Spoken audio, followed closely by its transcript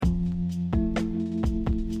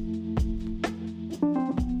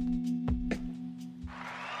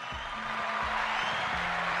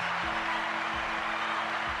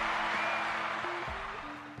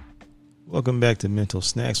Welcome back to Mental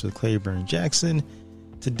Snacks with Claiborne Jackson.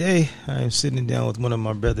 Today, I am sitting down with one of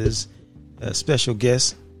my brothers, a special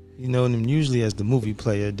guest. You know him usually as the movie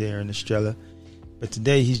player, Darren Estrella. But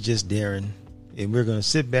today, he's just Darren. And we're going to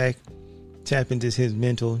sit back, tap into his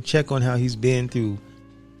mental, check on how he's been through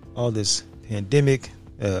all this pandemic,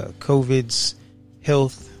 COVID's,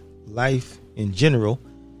 health, life in general.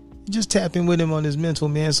 Just tap in with him on his mental,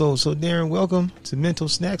 man. So Darren, welcome to Mental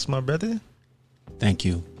Snacks, my brother. Thank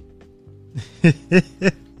you.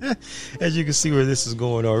 As you can see where this is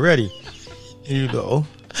going already, you know.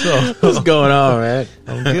 So what's going on, man?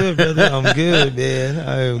 I'm good, brother. I'm good, man.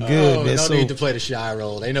 I am good, man. No need to play the shy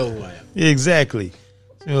role. They know who I am. Exactly.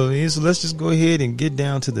 So let's just go ahead and get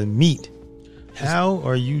down to the meat. How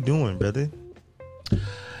are you doing, brother?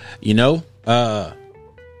 You know, I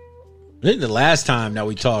think the last time that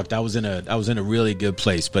we talked, I was in a really good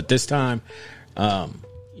place, but this time, I'm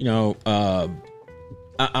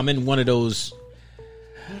in one of those.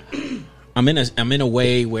 I'm in a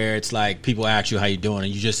way where it's like people ask you how you doing,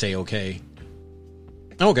 and you just say okay,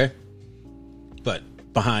 but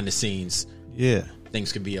behind the scenes, yeah,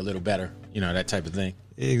 things could be a little better, that type of thing.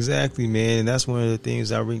 Exactly, man, and that's one of the things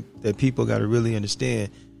that people got to really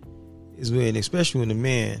understand is when, especially when the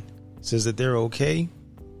man says that they're okay,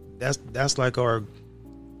 that's like our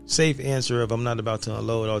safe answer of I'm not about to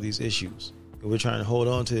unload all these issues. We're trying to hold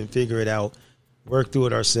on to it and figure it out, work through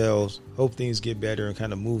it ourselves, hope things get better, and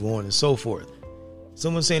kind of move on and so forth.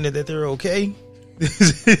 Someone saying that they're okay,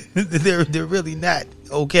 they're really not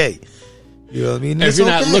okay. You know what I mean? If you're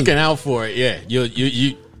not looking out for it, yeah,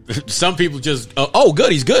 you. Some people just,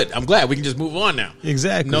 good, he's good. I'm glad we can just move on now.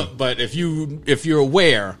 Exactly. No, but if you're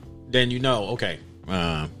aware, then okay,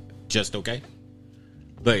 just okay.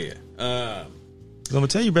 But yeah, I'm gonna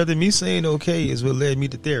tell you, brother. Me saying okay is what led me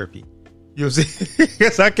to therapy. You know what I'm saying?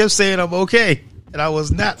 Yes, I kept saying I'm okay, and I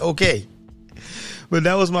was not okay. But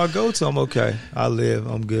that was my go-to. I'm okay. I live.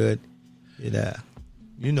 I'm good. Yeah,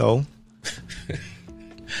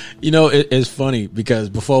 It's funny because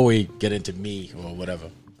before we get into me or whatever,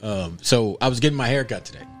 so I was getting my hair cut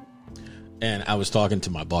today, and I was talking to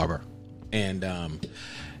my barber, and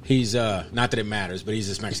he's not that it matters, but he's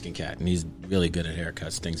this Mexican cat, and he's really good at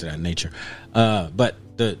haircuts, things of that nature. But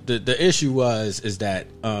the issue is that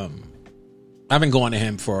I've been going to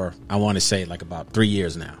him for, I want to say, like about 3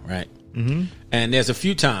 years now, right? Mm-hmm. And there's a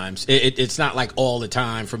few times, it's not like all the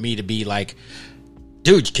time for me to be like,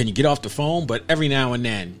 dude, can you get off the phone? But every now and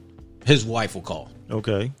then, his wife will call.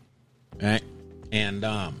 Okay. Right? And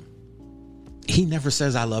he never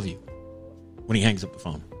says I love you when he hangs up the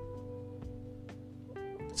phone.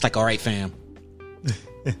 It's like, all right, fam.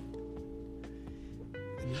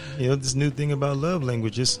 This new thing about love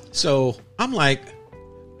languages. So I'm like,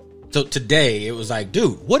 so today it was like,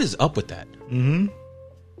 dude, what is up with that? Mm-hmm.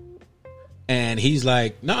 And he's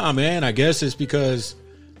like, nah, man, I guess it's because,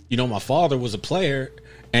 my father was a player,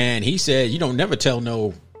 and he said, you don't never tell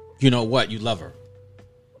no, you love her.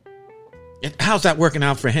 How's that working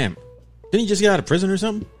out for him? Didn't he just get out of prison or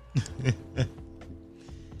something?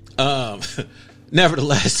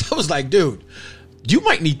 Nevertheless, I was like, dude, you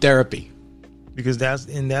might need therapy. Because that's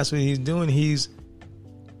what he's doing. He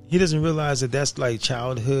doesn't realize that that's like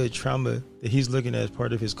childhood trauma that he's looking at as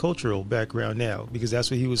part of his cultural background now, because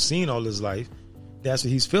that's what he was seeing all his life. That's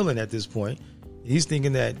what he's feeling at this point. He's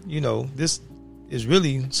thinking that, this is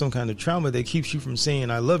really some kind of trauma that keeps you from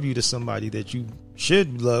saying I love you to somebody that you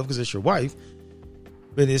should love because it's your wife.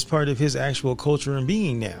 But it's part of his actual culture and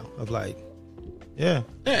being now of like, yeah,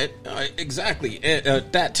 exactly.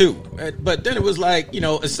 That too. But then it was like,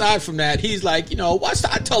 aside from that, he's like,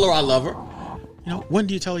 I tell her I love her. When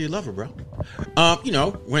do you tell her you love her, bro?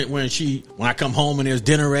 When I come home and there's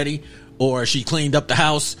dinner ready, or she cleaned up the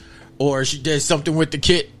house, or she did something with the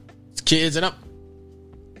kids, and I'm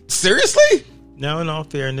seriously. Now, in all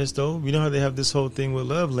fairness, though, you know how they have this whole thing with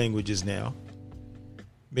love languages now.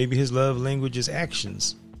 Maybe his love language is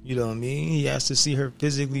actions. You know what I mean? He has to see her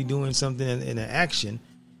physically doing something in an action,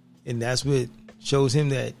 and that's what shows him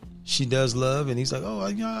that she does love. And he's like, "Oh,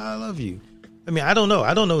 I love you." I mean, I don't know.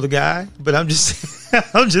 I don't know the guy, but I'm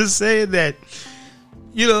just saying that.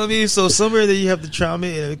 You know what I mean? So somewhere that you have the trauma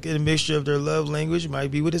in a mixture of their love language might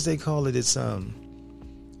be, what does they call it? It's it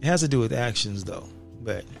has to do with actions though.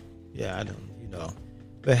 But yeah, I don't.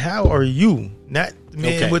 But how are you? Not the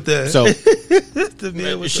man with the. So, the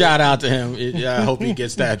man with shout out to him. I hope he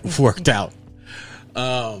gets that worked out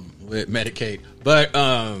with Medicaid. But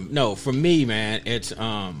no, for me, man, it's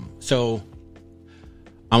so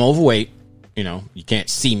I'm overweight. You can't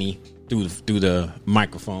see me through the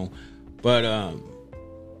microphone, but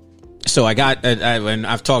So I got, and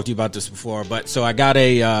I've talked to you about this before, but so I got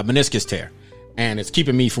a meniscus tear, and it's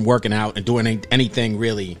keeping me from working out and doing anything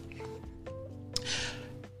really,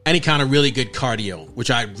 any kind of really good cardio,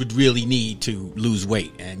 which I would really need to lose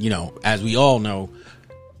weight. And, you know, as we all know,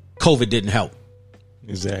 COVID didn't help.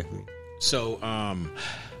 Exactly. So I'm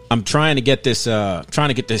trying to get this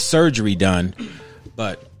surgery done,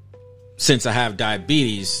 but since I have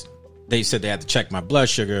diabetes, they said they had to check my blood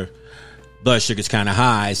sugar. Blood sugar's kind of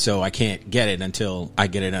high, so I can't get it until I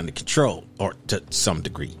get it under control, or to some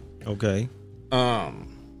degree. Okay.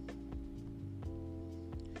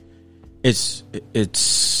 It's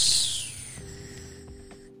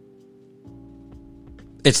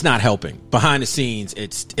not helping. Behind the scenes,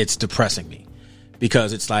 it's depressing me,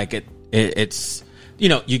 because it's like it's, you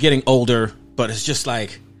know, you're getting older, but it's just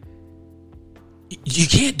like you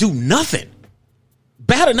can't do nothing.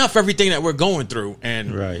 Bad enough everything that we're going through,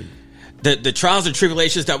 and right. The trials and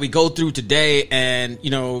tribulations that we go through today, and,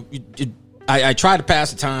 you know, I try to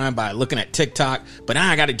pass the time by looking at TikTok, but now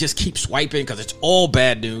I got to just keep swiping because it's all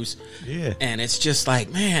bad news. Yeah. And it's just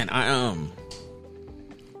like, man, I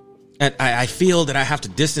feel that I have to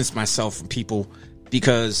distance myself from people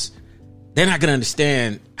because they're not going to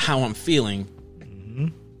understand how I'm feeling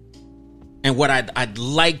and what I'd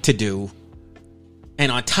like to do.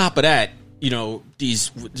 And on top of that, you know,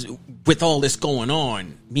 with all this going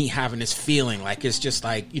on, me having this feeling like it's just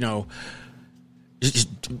like, you know,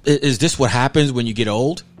 is this what happens when you get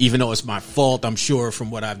old? Even though it's my fault, I'm sure, from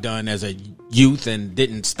what I've done as a youth and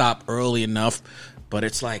didn't stop early enough. But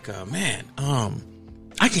it's like, man,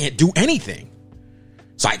 I can't do anything.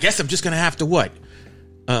 So I guess I'm just going to have to what?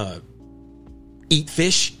 Eat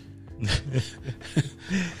fish,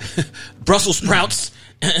 Brussels sprouts,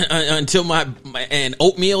 until and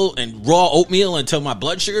oatmeal and raw oatmeal until my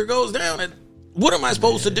blood sugar goes down. And what am I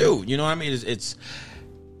supposed to do? You know what I mean?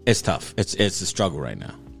 It's tough. It's a struggle right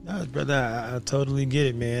now. No, brother, I totally get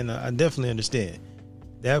it, man. I definitely understand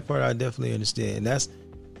that part. I definitely understand. And that's,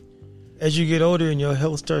 as you get older and your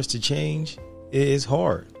health starts to change, it's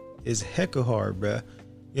hard. It's hecka hard, bruh.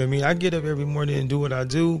 You know what I mean? I get up every morning and do what I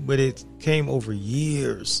do, but it came over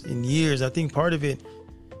years and years. I think part of it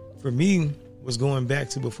for me was going back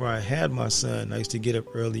to before I had my son. I used to get up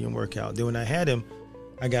early and work out. Then when I had him,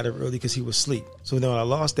 I got up early because he was asleep. So then when I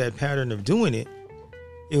lost that pattern of doing it,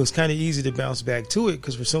 it was kind of easy to bounce back to it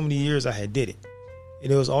because for so many years I had did it.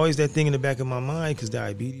 And there was always that thing in the back of my mind because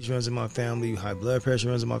diabetes runs in my family, high blood pressure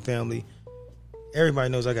runs in my family. Everybody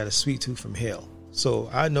knows I got a sweet tooth from hell. So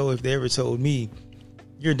I know if they ever told me,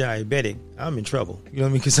 you're diabetic, I'm in trouble. You know what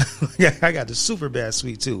I mean? Because I got a super bad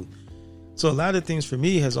sweet tooth. So a lot of things for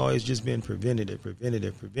me has always just been preventative.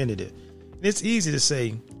 And it's easy to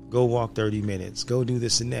say, go walk 30 minutes, go do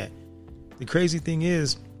this and that. The crazy thing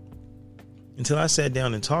is, until I sat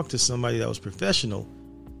down and talked to somebody that was professional,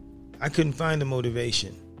 I couldn't find the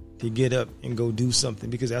motivation to get up and go do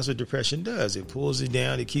something, because that's what depression does. It pulls you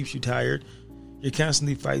down. It keeps you tired. You're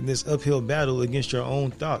constantly fighting this uphill battle against your own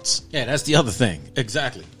thoughts. Yeah, that's the other thing.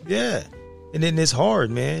 Exactly. Yeah. And then it's hard,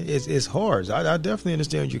 man. It's hard. I definitely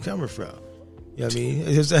understand where you're coming from. You know what I mean?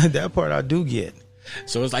 That part I do get.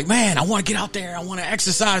 So it's like, man, I want to get out there. I want to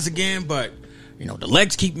exercise again, but, you know, the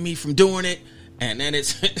legs keeping me from doing it. And then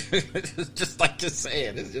it's just like just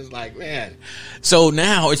saying, it's just like, man. So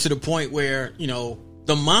now it's to the point where, you know,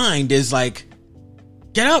 the mind is like,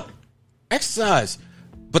 get up, exercise.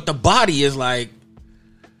 But the body is like,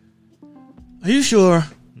 are you sure?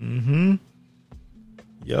 Mm-hmm.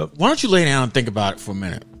 Yep. Why don't you lay down and think about it for a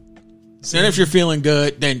minute? And if you're feeling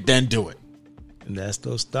good, then do it. And that's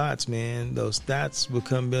those thoughts, man. Those thoughts will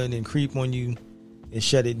come in and creep on you and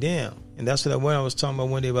shut it down. And that's what I was talking about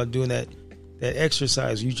one day about doing that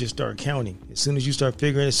exercise. You just start counting. As soon as you start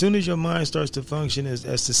figuring, as soon as your mind starts to function as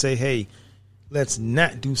to say, hey, let's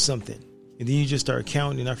not do something. And then you just start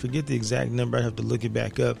counting. I forget the exact number. I have to look it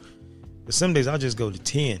back up. But some days I'll just go to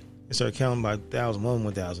 10 and start counting by 1,001,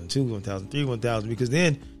 1,002, 1,003, 1,000, because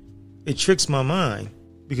then it tricks my mind,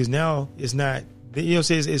 because now it's not, you know,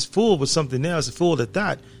 it's full with something else. It's full of the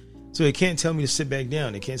thought. So it can't tell me to sit back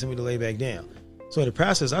down. It can't tell me to lay back down. So in the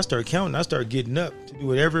process, I start counting. I start getting up to do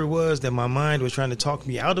whatever it was that my mind was trying to talk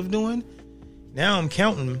me out of doing. Now I'm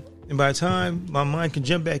counting. And by the time my mind can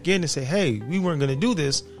jump back in and say, hey, we weren't going to do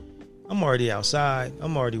this, I'm already outside.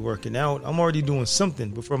 I'm already working out. I'm already doing something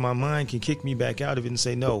before my mind can kick me back out of it and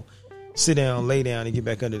say, no, sit down, lay down, and get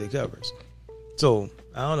back under the covers. So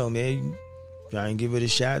I don't know, man. Try and give it a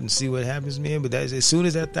shot and see what happens, man. But as soon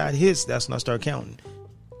as that thought hits, that's when I start counting.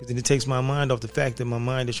 Because then it takes my mind off the fact that my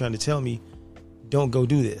mind is trying to tell me, don't go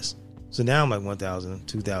do this. So now I'm like 1,000,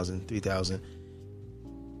 2,000, 3,000.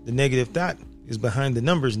 The negative thought is behind the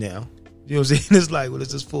numbers now. You know what I'm saying? It's like, what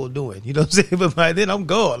is this fool doing? You know what I'm saying? But by then I'm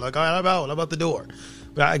gone. Like, all right, I'm out the door.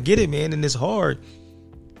 But I get it, man. And it's hard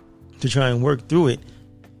to try and work through it.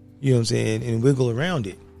 You know what I'm saying? And wiggle around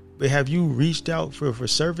it. But have you reached out for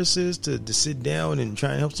services to sit down and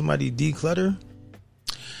try and help somebody declutter?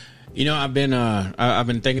 You know, I've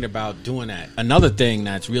been thinking about doing that. Another thing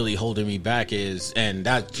that's really holding me back is, and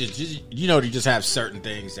that just you know, you just have certain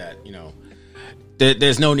things that, you know,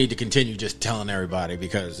 there's no need to continue just telling everybody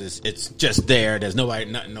because it's just there. There's nobody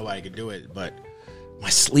can do it. But my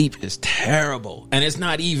sleep is terrible, and it's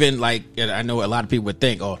not even like, I know a lot of people would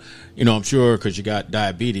think, oh, you know, I'm sure because you got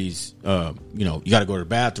diabetes, you know, you got to go to the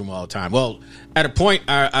bathroom all the time. Well, at a point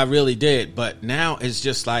I really did, but now it's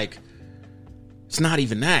just like, it's not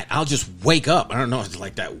even that. I'll just wake up. I don't know. It's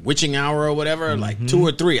like that witching hour or whatever, like 2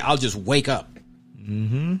 or 3. I'll just wake up.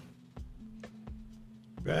 Mm-hmm.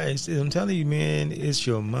 Right. I'm telling you, man, it's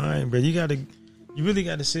your mind, bro. You really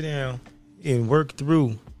got to sit down and work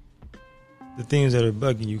through the things that are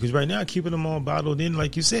bugging you. Because right now, keeping them all bottled in,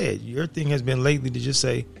 like you said, your thing has been lately to just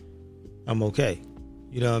say, I'm okay.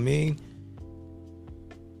 You know what I mean?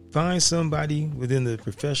 Find somebody within the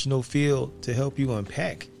professional field to help you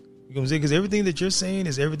unpack. You know what I'm saying? Because everything that you're saying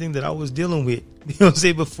is everything that I was dealing with. You know what I'm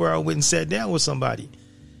saying? Before I went and sat down with somebody.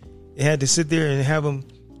 I had to sit there and have them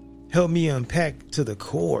help me unpack to the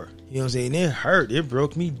core. You know what I'm saying? It hurt. It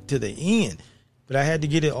broke me to the end. But I had to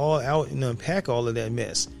get it all out and unpack all of that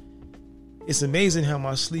mess. It's amazing how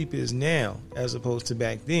my sleep is now as opposed to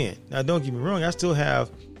back then. Now, don't get me wrong. I still have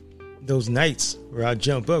those nights where I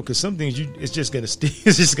jump up because some things it's just going to stick.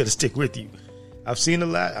 It's just going to stick with you. I've seen a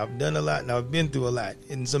lot, I've done a lot, and I've been through a lot.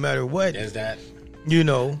 And no matter what, there's that. You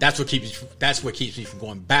know, that's what keeps me from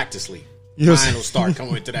going back to sleep. You know, mine will start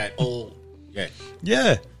coming into that old, yeah.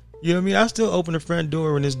 You know what I mean? I still open the front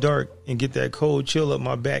door when it's dark and get that cold chill up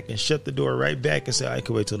my back and shut the door right back and say I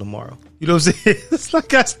can wait till tomorrow. You know what I'm saying? It's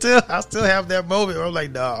like I still have that moment where I'm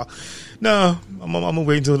like, no, I'm gonna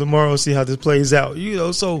wait until tomorrow and see how this plays out. You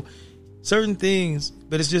know, so certain things,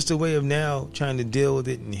 but it's just a way of now trying to deal with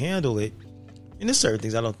it and handle it. And there's certain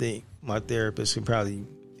things I don't think my therapist can probably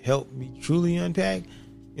help me truly unpack.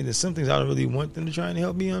 And there's some things I don't really want them to try and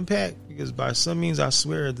help me unpack because by some means I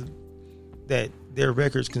swear that their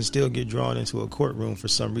records can still get drawn into a courtroom for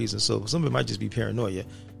some reason. So some of it might just be paranoia.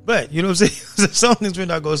 But you know what I'm saying? Some things we're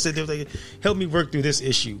not going to sit there like, help me work through this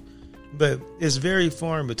issue. But it's very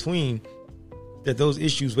far in between that those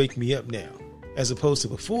issues wake me up now. As opposed to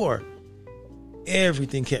before,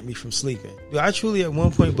 everything kept me from sleeping. I truly at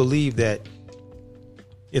one point believed that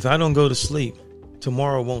if I don't go to sleep,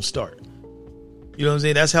 tomorrow won't start. You know what I'm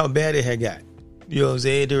saying? That's how bad it had got. You know what I'm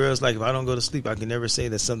saying? There was like, if I don't go to sleep, I can never say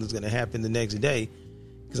that something's going to happen the next day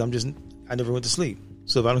because I never went to sleep.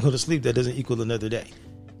 So if I don't go to sleep, that doesn't equal another day.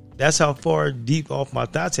 That's how far deep off my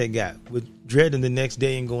thoughts had got with dreading the next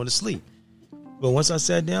day and going to sleep. But once I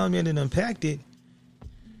sat down, man, and unpacked it,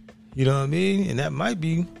 you know what I mean? And that might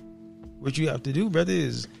be what you have to do, brother,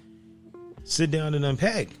 is sit down and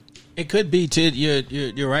unpack. It could be, Tid.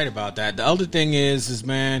 You're right about that. The other thing is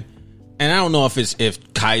man, and I don't know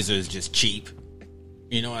if Kaiser is just cheap,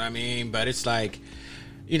 you know what I mean? But it's like,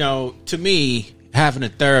 you know, to me, having a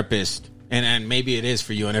therapist, and maybe it is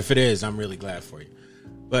for you, and if it is, I'm really glad for you.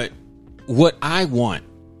 But what I want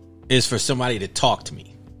is for somebody to talk to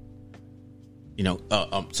me. You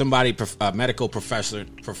know, somebody, a medical professor,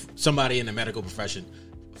 somebody in the medical profession,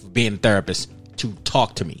 being a therapist, to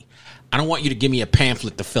talk to me. I don't want you to give me a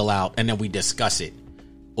pamphlet to fill out and then we discuss it,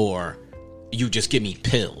 or you just give me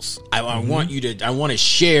pills. I want to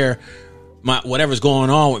share whatever's going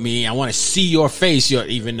on with me. I want to see your face,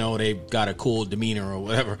 even though they've got a cool demeanor or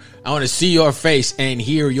whatever. I want to see your face and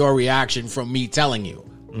hear your reaction from me telling you.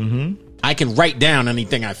 Mm-hmm. I can write down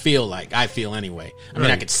anything I feel like. I feel anyway. I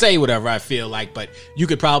mean, I could say whatever I feel like, but you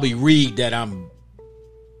could probably read that I'm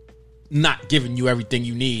not giving you everything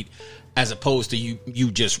you need, as opposed to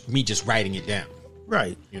me just writing it down.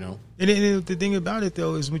 Right. You know? And the thing about it,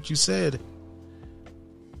 though, is what you said.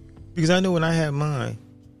 Because I know when I had mine,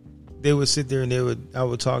 they would sit there and I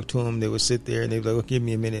would talk to them. They would sit there and they'd be like, well, give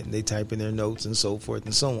me a minute. And they type in their notes and so forth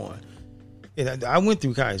and so on. And I went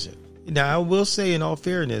through Kaiser. Now, I will say, in all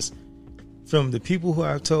fairness, from the people who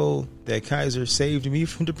I've told that Kaiser saved me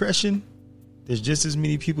from depression, there's just as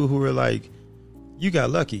many people who are like, you got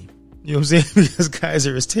lucky. You know what I'm saying? Because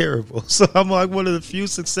Kaiser is terrible. So I'm like one of the few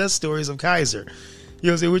success stories of Kaiser. You know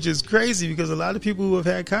what I'm saying? Which is crazy because a lot of people who have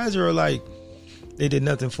had Kaiser are like, they did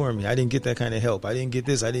nothing for me. I didn't get that kind of help. I didn't get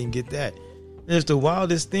this. I didn't get that. And it's the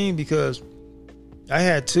wildest thing because I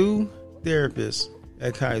had 2 therapists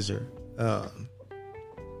at Kaiser.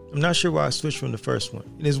 I'm not sure why I switched from the first one.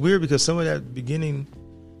 And it's weird because some of that beginning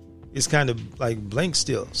it's kind of like blank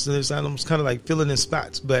still. So there's almost kind of like filling in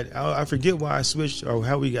spots. But I forget why I switched or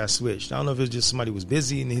how we got switched. I don't know if it was just somebody was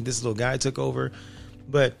busy and this little guy took over.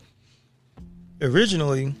 But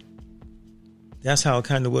originally, that's how it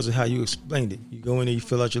kind of was and how you explained it. You go in there, you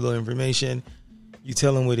fill out your little information, you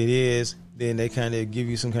tell them what it is, then they kind of give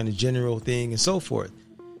you some kind of general thing and so forth.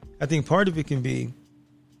 I think part of it can be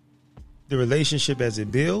the relationship as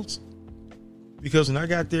it builds. Because when I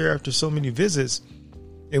got there after so many visits,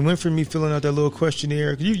 it went from me filling out that little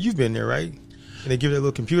questionnaire. You've been there, right? And they give you that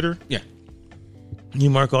little computer. Yeah. You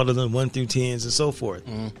mark all the little 1 through 10s and so forth.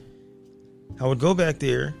 I would go back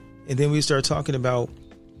there, and then we start talking about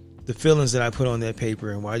the feelings that I put on that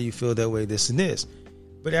paper and why do you feel that way, this and this.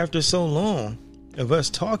 But after so long of us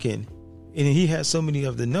talking, and he had so many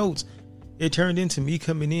of the notes, it turned into me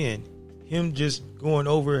coming in, him just going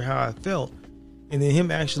over how I felt, and then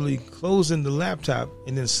him actually closing the laptop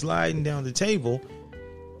and then sliding down the table.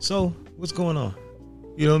 So what's going on?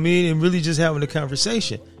 You know what I mean? And really just having a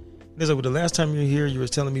conversation. And it's like, well, the last time you were here, you were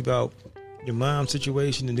telling me about your mom's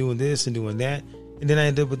situation and doing this and doing that. And then I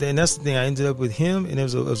ended up with that. And that's the thing. I ended up with him, and it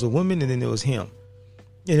was a woman, and then it was him.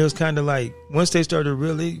 And it was kind of like, once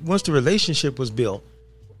the relationship was built,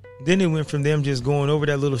 then it went from them just going over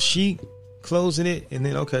that little sheet, closing it, and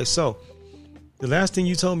then, okay, so the last thing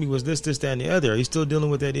you told me was this, that, and the other. Are you still dealing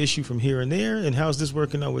with that issue from here and there? And how's this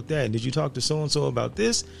working out with that? And did you talk to so-and-so about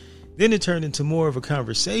this? Then it turned into more of a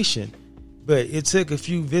conversation. But it took a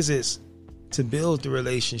few visits to build the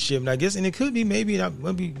relationship. And I guess, and it could be maybe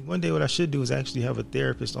one day what I should do is actually have a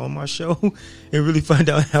therapist on my show and really find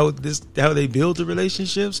out how they build the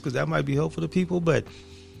relationships, because that might be helpful to people. But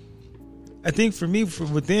I think for me,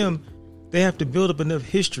 with them, they have to build up enough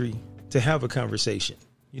history to have a conversation.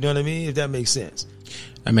 You know what I mean? If that makes sense.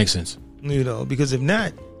 That makes sense. You know, because if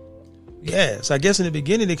not, yeah. So I guess in the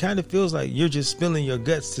beginning, it kind of feels like you're just spilling your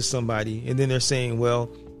guts to somebody. And then they're saying, well,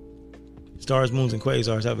 stars, moons, and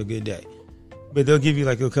quasars, have a good day. But they'll give you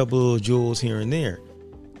like a couple of little jewels here and there.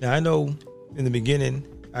 Now, I know in the beginning,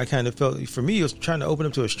 I kind of felt, for me, it was trying to open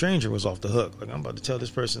up to a stranger was off the hook. Like, I'm about to tell this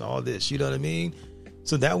person all this. You know what I mean?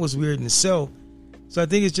 So that was weird in itself. So I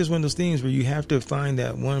think it's just one of those things where you have to find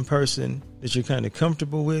that one person that you're kind of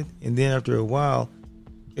comfortable with. And then after a while,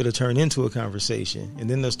 it'll turn into a conversation. And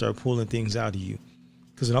then they'll start pulling things out of you.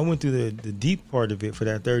 Because when I went through the deep part of it for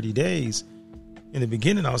that 30 days, in the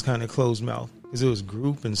beginning, I was kind of closed mouth. Because it was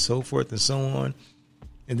group and so forth and so on.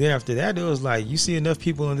 And then after that, it was like, you see enough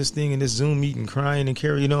people in this thing, in this Zoom meeting, crying and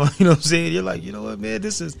carrying on. You know what I'm saying? You're like, you know what, man,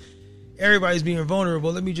 everybody's being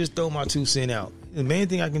vulnerable. Let me just throw my 2 cents out. The main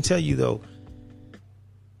thing I can tell you, though,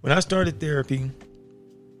 when I started therapy,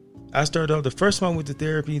 the first time I went to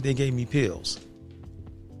therapy, they gave me pills.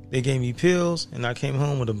 They gave me pills, and I came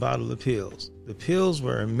home with a bottle of pills. The pills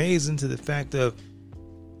were amazing to the fact of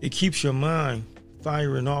it keeps your mind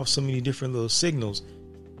firing off so many different little signals.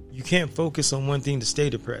 You can't focus on one thing to stay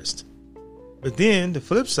depressed. But then the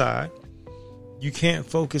flip side, you can't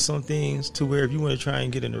focus on things to where if you want to try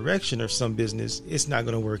and get an erection or some business, it's not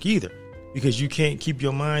going to work either, because you can't keep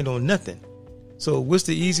your mind on nothing. So what's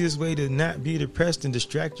the easiest way to not be depressed and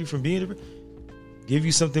distract you from being depressed? Give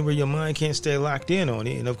you something where your mind can't stay locked in on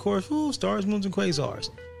it. And of course, stars, moons, and quasars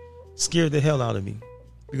scared the hell out of me,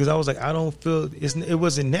 because I was like, I don't feel it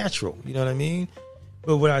wasn't natural. You know what I mean?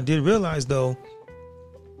 But what I did realize, though,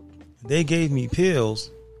 they gave me pills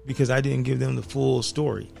because I didn't give them the full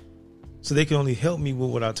story. So they could only help me with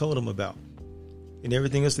what I told them about. And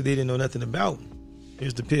everything else that they didn't know nothing about,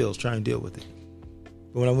 here's the pills, try and deal with it.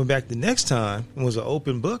 But when I went back the next time, it was an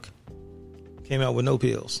open book, came out with no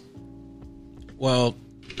pills. Well,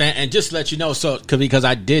 and just to let you know, so because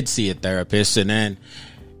I did see a therapist, and then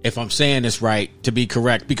if I'm saying this right, to be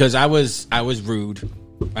correct, because I was rude,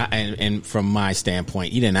 and from my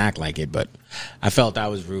standpoint, he didn't act like it, but I felt I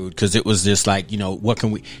was rude because it was just like, what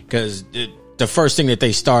can we? Because the first thing that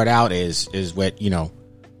they start out is what,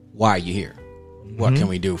 why are you here? What can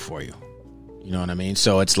we do for you? You know what I mean?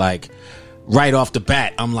 So it's like right off the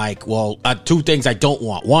bat, I'm like, well, 2 things I don't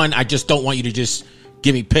want. 1, I just don't want you to just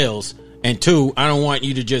give me pills. And 2, I don't want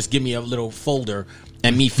you to just give me a little folder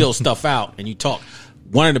and me fill stuff out and you talk.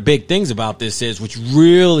 One of the big things about this is, which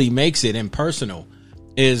really makes it impersonal,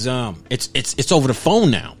 is it's over the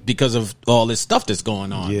phone now because of all this stuff that's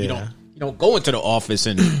going on. Yeah. You don't go into the office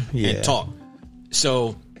and and talk.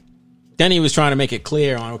 So then he was trying to make it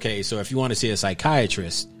clear on, okay, so if you want to see a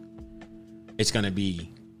psychiatrist, it's going to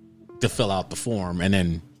be to fill out the form and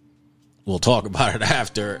then we'll talk about it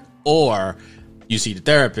after, or you see the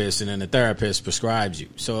therapist and then the therapist prescribes you.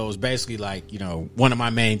 So it was basically like, one of my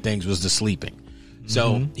main things was the sleeping.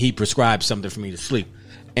 So he prescribed something for me to sleep.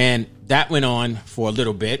 And that went on for a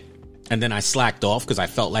little bit. and then I slacked off because I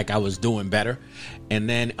felt like I was doing better, and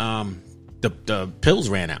then the pills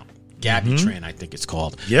ran out. Gabytran, I think it's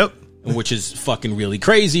called. Yep. Which is fucking really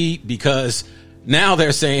crazy because now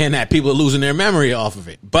they're saying that people are losing their memory off of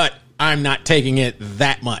it. But I'm not taking it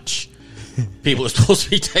that much. People are supposed to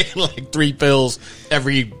be taking like 3 pills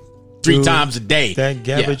every 3 times a day. That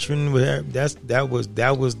Gabytran, that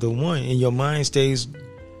was the one, and your mind stays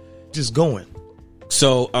just going.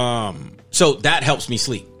 So that helps me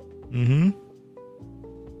sleep.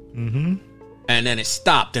 And then it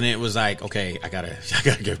stopped, and it was like, okay, I gotta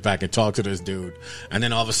get back and talk to this dude. And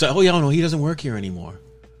then all of a sudden, oh yeah, no, he doesn't work here anymore.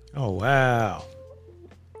 Oh wow.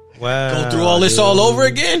 Go through all this all over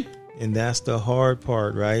again. And that's the hard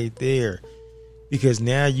part right there, because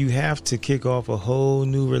now you have to kick off a whole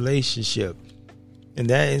new relationship.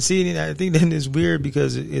 And I think that is weird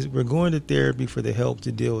because we're going to therapy for the help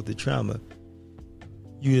to deal with the trauma.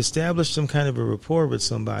 You establish some kind of a rapport with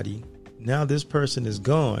somebody. Now this person is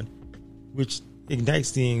gone, which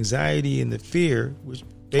ignites the anxiety and the fear, which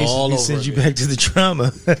basically sends you back to the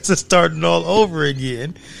trauma. That's starting all over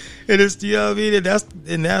again. And it's, you know what I mean?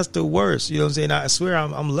 And that's the worst. You know what I'm saying? I swear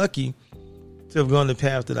I'm lucky to have gone the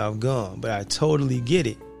path that I've gone, but I totally get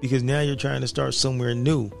it, because now you're trying to start somewhere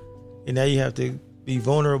new, and now you have to be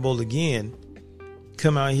vulnerable again,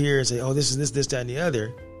 come out here and say, oh, this is this, that, and the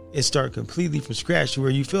other, and start completely from scratch,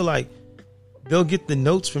 where you feel like they'll get the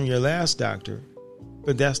notes from your last doctor,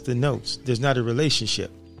 but that's the notes. There's not a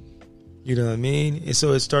relationship. You know what I mean? And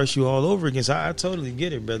so it starts you all over again. So I totally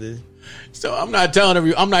get it, brother. So I'm not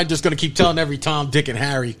just going to keep telling every Tom, Dick, and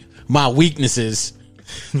Harry my weaknesses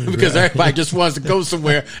because everybody just wants to go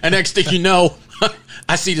somewhere. And next thing you know,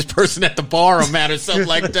 I see this person at the bar or something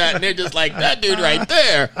like that, and they're just like, that dude right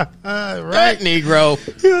there. Right, Negro.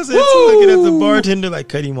 You know what I'm saying? Looking at the bartender like,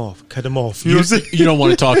 cut him off. You know what I'm saying? You don't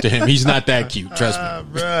want to talk to him. He's not that cute. Trust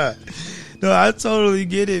me. Bruh. No, I totally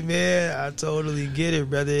get it, man. I totally get it,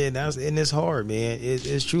 brother. And it's hard, man.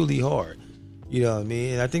 It's truly hard. You know what I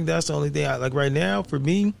mean? And I think that's the only thing. Like right now, for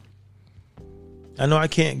me, I know I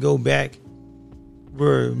can't go back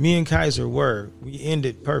where me and Kaiser were. We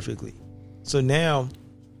ended perfectly. So now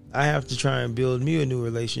I have to try and build me a new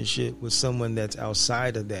relationship with someone that's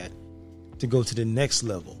outside of that to go to the next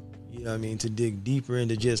level. You know what I mean? To dig deeper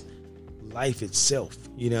into just life itself.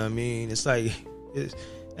 You know what I mean? It's like,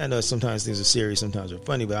 I know sometimes things are serious, sometimes they're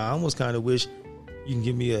funny, but I almost kind of wish you can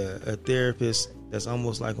give me a therapist that's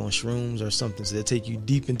almost like on shrooms or something, so they take you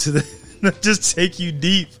deep into the, just take you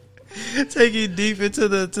deep into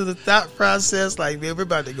the thought process. Like, man, we're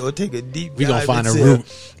about to go take a deep dive. We're gonna find a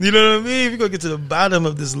root. You know what I mean? We're gonna get to the bottom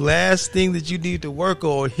of this last thing that you need to work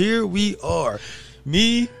on. Here we are,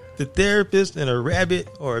 me, the therapist, and a rabbit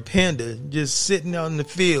or a panda just sitting out in the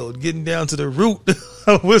field, getting down to the root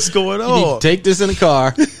of what's going on. You need to take this in the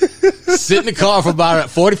car, sit in the car for about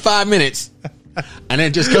 45 minutes, and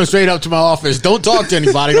then just come straight up to my office. Don't talk to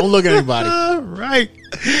anybody. Don't look at anybody. Right.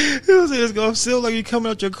 It's going to feel like you're coming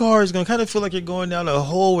out your car. It's going to kind of feel like you're going down a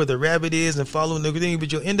hole where the rabbit is and following everything,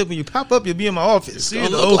 but you'll end up, when you pop up, you'll be in my office.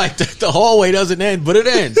 It's look like the hallway doesn't end, but it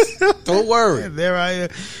ends. Don't worry. There I am.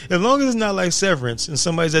 As long as it's not like Severance and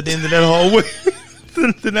somebody's at the end of that hallway,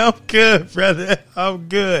 then I'm good, brother. I'm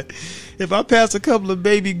good. If I pass a couple of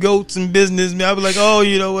baby goats and businessmen, I'll be like, oh,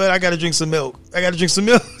 you know what? I got to drink some milk.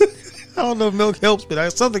 I don't know if milk helps, but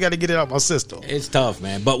something got to get it out my system. It's tough,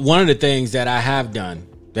 man. But one of the things that I have done,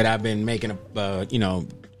 that I've been making,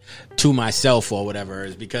 to myself or whatever,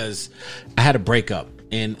 is because I had a breakup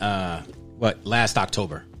in last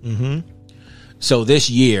October. Mm-hmm. So this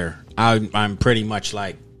year, I'm pretty much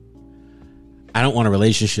like, I don't want a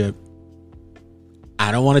relationship.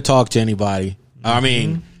 I don't want to talk to anybody. Mm-hmm. I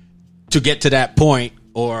mean, to get to that point,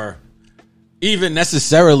 or even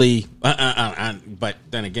necessarily, but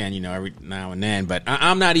then again, every now and then, but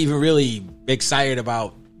I'm not even really excited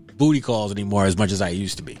about booty calls anymore as much as I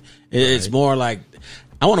used to be. It's more like,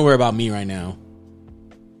 I want to worry about me right now.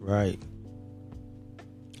 Right.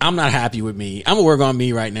 I'm not happy with me. I'm going to work on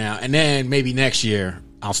me right now. And then maybe next year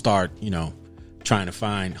I'll start, trying to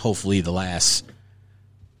find hopefully the last,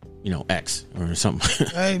 ex or something.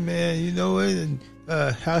 Hey man, you know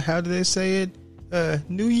what? How do they say it?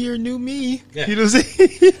 New year, new me. Yeah. You know what I'm saying?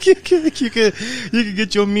 you can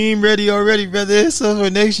get your meme ready already, brother. So for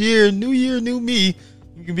next year, new me.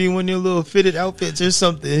 You can be in one of your little fitted outfits or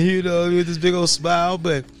something, with this big old smile.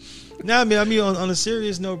 But nah, man, I mean, on a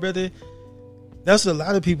serious note, brother, that's what a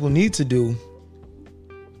lot of people need to do.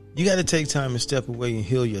 You got to take time and step away and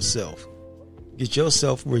heal yourself. Get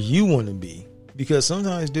yourself where you want to be. Because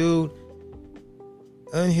sometimes, dude,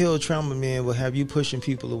 unhealed trauma, man, will have you pushing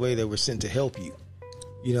people away that were sent to help you.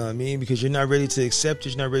 You know what I mean? Because you're not ready to accept it,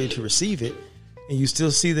 you're not ready to receive it, and you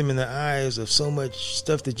still see them in the eyes of so much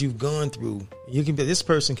stuff that you've gone through. You can be, this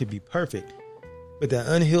person could be perfect, but that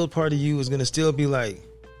unhealed part of you is going to still be like,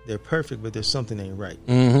 they're perfect, but there's something ain't right.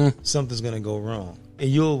 Mm-hmm. Something's going to go wrong. And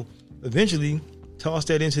you'll eventually toss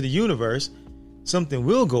that into the universe. Something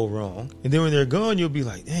will go wrong. And then when they're gone, you'll be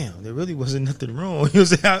like, damn, there really wasn't nothing wrong. You'll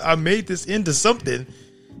say, I made this into something.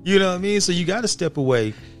 You know what I mean? So you got to step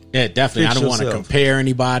away. Yeah, definitely. I don't want to compare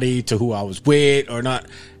anybody to who I was with or not.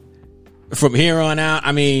 From here on out,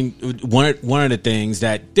 I mean, one of the things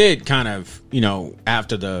that did kind of, you know,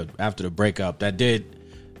 after the breakup, that did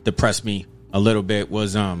depress me a little bit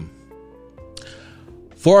was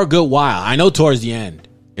for a good while. I know towards the end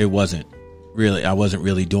I wasn't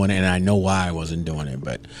really doing it, and I know why I wasn't doing it,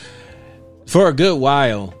 but for a good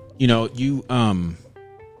while, you know, you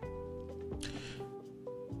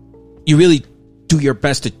really do your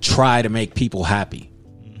best to try to make people happy,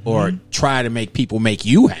 or try to make people make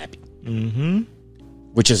you happy,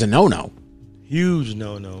 which is a no-no. Huge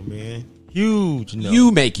no-no, man. Huge no.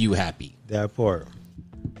 You make you happy. That part.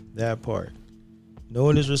 No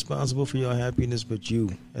one is responsible for your happiness but you.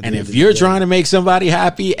 And if you're trying to make somebody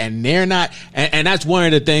happy and they're not, and that's one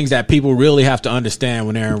of the things that people really have to understand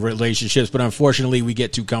when they're in relationships, but unfortunately we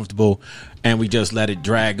get too comfortable and we just let it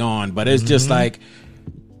drag on. But it's just like,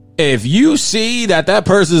 if you see that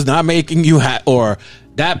person is not making you happy, or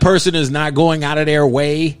that person is not going out of their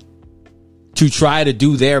way to try to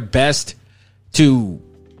do their best to,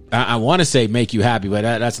 I want to say make you happy, but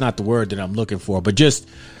that's not the word that I'm looking for, but just,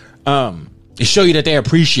 to show you that they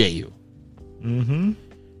appreciate you.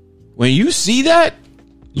 When you see that,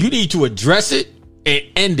 you need to address it and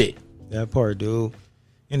end it. That part, dude.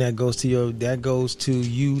 And that goes to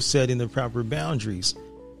you setting the proper boundaries.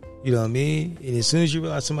 You know what I mean? And as soon as you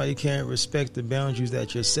realize somebody can't respect the boundaries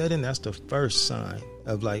that you're setting, that's the first sign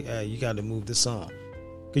of like, hey, you got to move this on.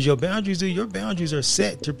 Because your boundaries are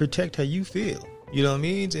set to protect how you feel. You know what I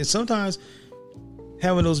mean? And sometimes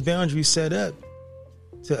having those boundaries set up,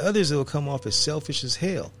 to others, it'll come off as selfish as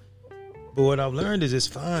hell. But what I've learned is it's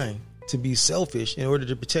fine to be selfish in order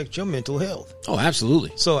to protect your mental health. Oh,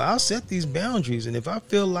 absolutely. So I'll set these boundaries. And if I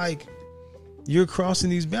feel like you're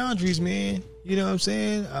crossing these boundaries, man, you know what I'm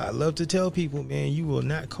saying? I love to tell people, man, you will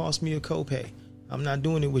not cost me a copay. I'm not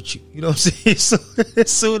doing it with you. You know what I'm saying?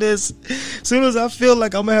 So as soon as I feel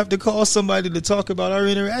like I'm going to have to call somebody to talk about our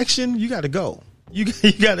interaction, you got to go. You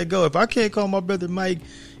got to go. If I can't call my brother Mike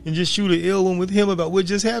and just shoot an ill one with him about what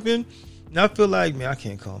just happened, and I feel like, man, I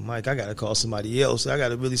can't call Mike. I got to call somebody else. I got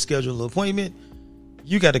to really schedule an appointment.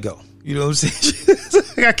 You got to go. You know what I'm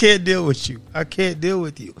saying? I can't deal with you. I can't deal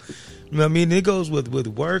with you. You know what I mean? It goes with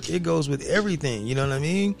work. It goes with everything. You know what I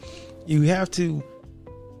mean? You have to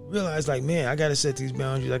realize, like, man, I got to set these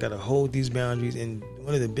boundaries. I got to hold these boundaries. And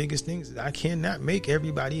one of the biggest things is I cannot make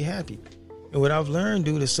everybody happy. And what I've learned,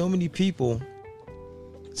 dude, is so many people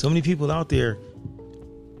out there,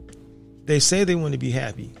 they say they want to be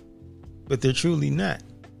happy, but they're truly not.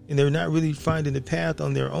 And they're not really finding the path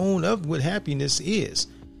on their own of what happiness is.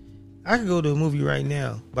 I could go to a movie right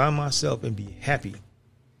now by myself and be happy. You know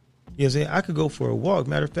what I'm saying? I could go for a walk.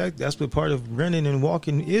 Matter of fact, that's what part of running and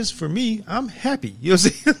walking is for me. I'm happy. You know what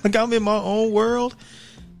I'm saying? Like, I'm in my own world.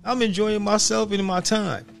 I'm enjoying myself and my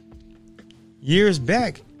time. Years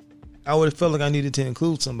back, I would have felt like I needed to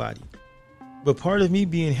include somebody. But part of me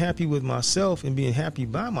being happy with myself and being happy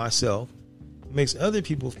by myself makes other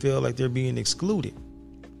people feel like they're being excluded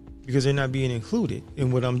because they're not being included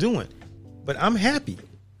in what I'm doing. But I'm happy.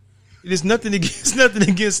 There's nothing against them, you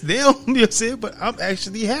know what I'm saying? But I'm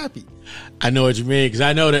actually happy. I know what you mean, because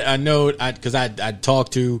I talk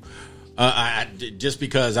to, just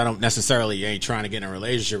because I don't necessarily ain't trying to get in a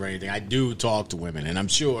relationship or anything, I do talk to women, and I'm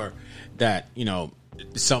sure that, you know,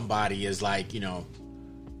 somebody is like, you know,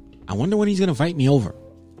 I wonder when he's going to invite me over,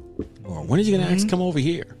 or when is he going to come over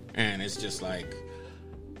here? And it's just like,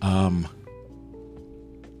 I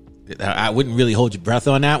wouldn't really hold your breath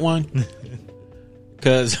on that one,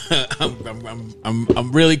 because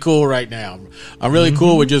I'm really cool right now. I'm really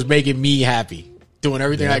cool with just making me happy, doing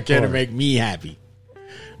everything I can to make me happy.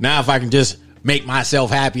 Now, if I can just make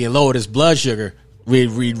myself happy and lower this blood sugar,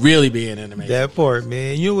 we'd really be in an amazing. That part,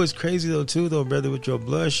 man. You know what's crazy though, brother, with your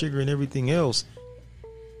blood sugar and everything else.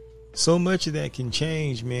 So much of that can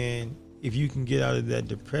change, man, if you can get out of that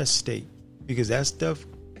depressed state, because that stuff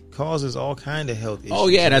causes all kind of health issues. Oh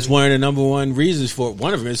yeah, that's one of the number one reasons for it.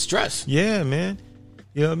 One of them is stress. Yeah, man.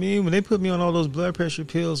 You know what I mean? When they put me on all those blood pressure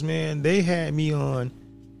pills, man, they had me on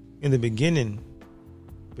in the beginning,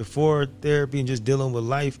 before therapy and just dealing with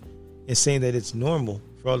life and saying that it's normal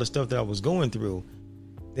for all the stuff that I was going through.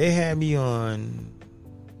 They had me on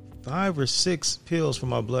 5 or 6 pills for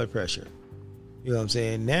my blood pressure. You know what I'm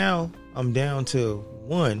saying? Now I'm down to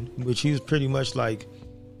 1, which he was pretty much like,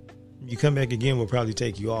 you come back again, we'll probably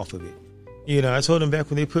take you off of it. You know, I told him back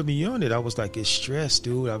when they put me on it, I was like, it's stress,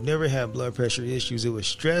 dude. I've never had blood pressure issues. It was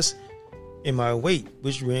stress and my weight,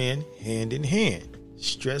 which ran hand in hand.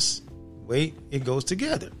 Stress, weight, it goes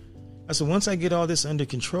together. I said, once I get all this under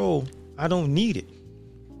control, I don't need it.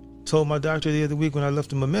 Told my doctor the other week when I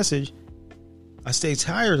left him a message, I stay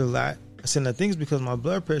tired a lot. I said, I think it's because my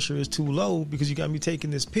blood pressure is too low because you got me taking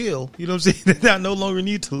this pill. You know what I'm saying? That I no longer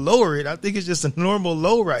need to lower it. I think it's just a normal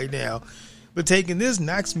low right now. But taking this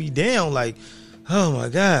knocks me down like, oh my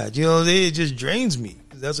God, you know, it just drains me.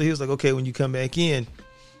 That's what he was like, okay, when you come back in,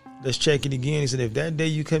 let's check it again. He said, if that day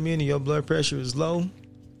you come in and your blood pressure is low,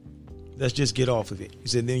 let's just get off of it. He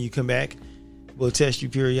said, then you come back, we'll test you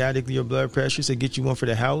periodically, your blood pressure. He said, get you one for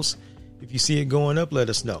the house. If you see it going up, let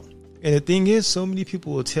us know. And the thing is, so many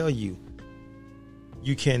people will tell you,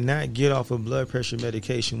 you cannot get off of blood pressure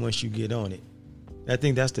medication once you get on it. I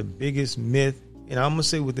think that's the biggest myth. And I'm going to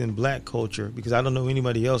say within black culture, because I don't know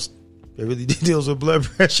anybody else that really deals with blood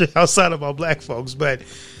pressure outside of our black folks, but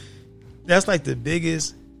that's like the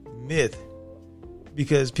biggest myth,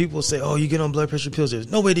 because people say, oh, you get on blood pressure pills,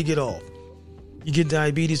 there's no way to get off. You get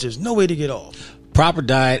diabetes, there's no way to get off. Proper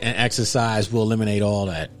diet and exercise will eliminate all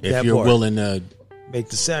that if That you're part. willing to Make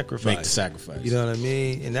the sacrifice. You know what I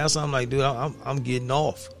mean? And that's why I'm like, dude, I'm getting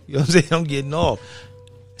off. You know what I'm saying? I'm getting off.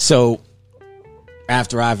 So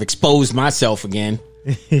after I've exposed myself again,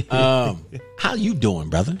 how you doing,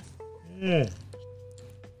 brother? Man,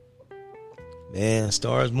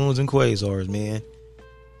 stars, moons, and quasars, man.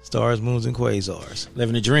 Stars, moons, and quasars.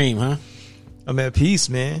 Living a dream, huh? I'm at peace,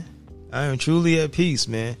 man. I am truly at peace,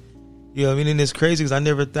 man. You know what I mean? And it's crazy because I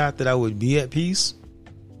never thought that I would be at peace.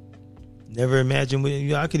 Never imagined.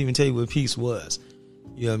 I couldn't even tell you what peace was.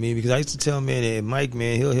 You know what I mean? Because I used to tell, man, and Mike,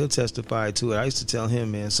 man, he'll testify to it. I used to tell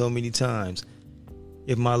him, man, so many times,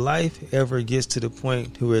 if my life ever gets to the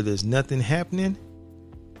point to where there's nothing happening,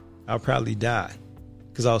 I'll probably die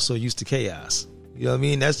because I was so used to chaos. You know what I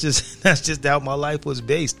mean? That's just how my life was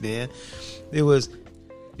based, man. It was,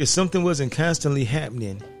 if something wasn't constantly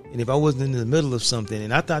happening, and if I wasn't in the middle of something,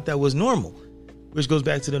 and I thought that was normal, which goes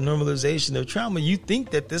back to the normalization of trauma. You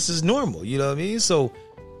think that this is normal, you know what I mean? So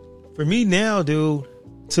for me now, dude,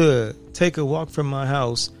 to take a walk from my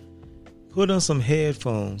house, put on some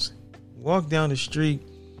headphones, walk down the street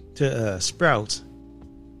to Sprouts,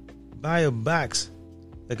 buy a box,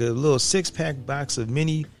 like a little 6-pack box of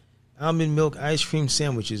mini almond milk ice cream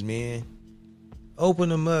sandwiches, man. Open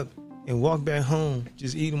them up and walk back home,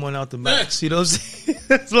 just eating one out the box. You know what I'm saying?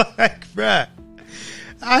 It's like, bruh,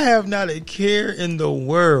 I have not a care in the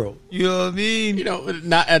world. You know what I mean? You know,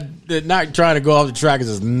 not trying to go off the track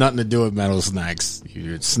because there's nothing to do with metal snacks.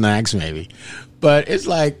 Snacks, maybe. But it's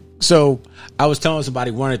like, so I was telling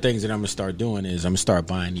somebody one of the things that I'm going to start doing is I'm going to start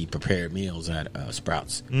buying the prepared meals at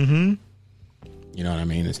Sprouts. Mm-hmm. You know what I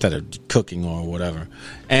mean? Instead of cooking or whatever.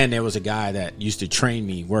 And there was a guy that used to train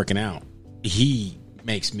me working out. He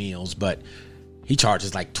makes meals, but he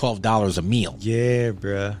charges like $12 a meal. Yeah,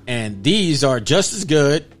 bruh. And these are just as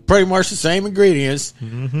good, pretty much the same ingredients,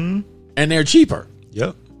 Mm-hmm. and they're cheaper.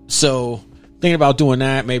 Yep. So thinking about doing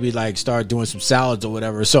that, maybe like start doing some salads or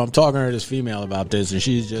whatever. So I'm talking to this female about this, and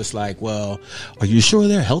she's just like, well, are you sure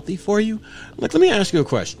they're healthy for you? I'm like, let me ask you a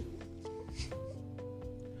question.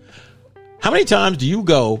 How many times do you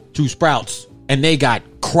go to Sprouts and they got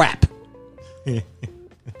crap?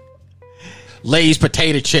 Lay's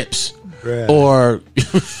potato chips. Bruh. Or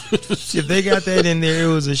if they got that in there, it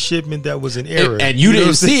was a shipment that was an error. and you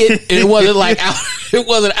didn't see it. It wasn't like out, it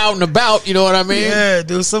wasn't out and about. You know what I mean? Yeah,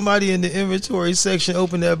 there was somebody in the inventory section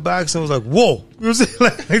opened that box and was like, "Whoa!" You know what I'm saying?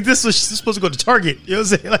 Like this was supposed to go to Target. You know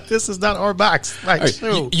what I'm saying? Like this is not our box. Like,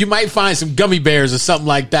 Right. You might find some gummy bears or something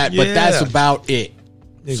like that, but that's Yeah. about it.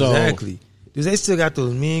 Exactly. Dude, they still got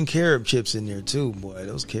those mean carob chips in there too, boy.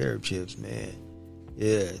 Those carob chips, man.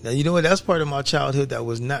 Yeah. Now you know what? That's part of my childhood that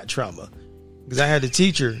was not trauma, because I had a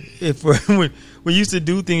teacher. If when we used to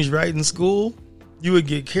do things right in school, you would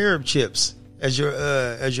get carob chips as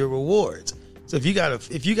your rewards. So if you got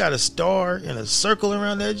a star and a circle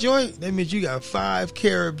around that joint, that means you got 5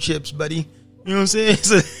 carob chips, buddy. You know what I'm saying?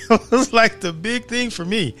 So it was like the big thing for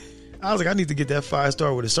me. I was like, I need to get that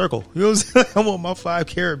 5-star with a circle. You know what I'm saying? I want my 5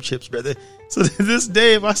 carob chips, brother. So to this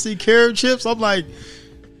day, if I see carob chips, I'm like,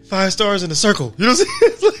 5 stars in a circle. You know what I'm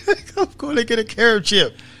saying? It's like, I'm going to get a carob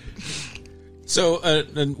chip. So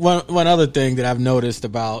and one other thing that I've noticed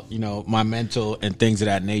about, you know, my mental and things of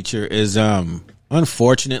that nature is,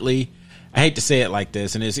 unfortunately, I hate to say it like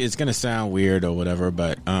this, and it's going to sound weird or whatever,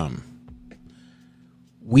 but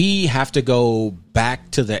we have to go back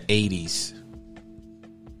to the 80s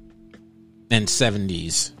and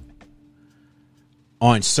 70s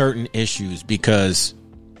on certain issues because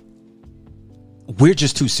we're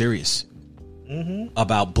just too serious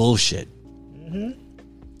about bullshit.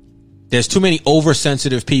 There's too many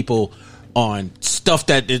oversensitive people on stuff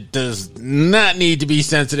that it does not need to be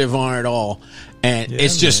sensitive on at all. And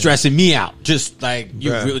it's just stressing me out. Just like,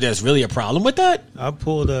 there's really a problem with that? I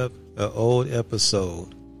pulled up an old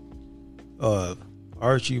episode of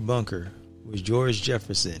Archie Bunker with George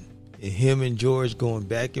Jefferson. And him and George going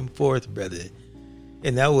back and forth, brother.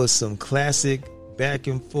 And that was some classic back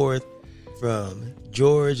and forth from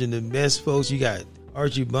George and the best folks. You got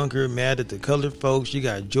Archie Bunker mad at the colored folks. You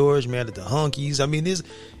got George mad at the honkies. I mean,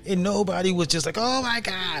 and nobody was just like, oh my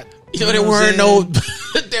God. You know,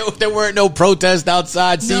 there weren't no protest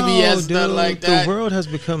outside CBS, nothing like that. The world has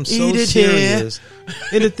become so serious.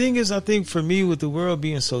 And the thing is, I think for me, with the world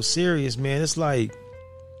being so serious, man, it's like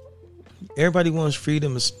everybody wants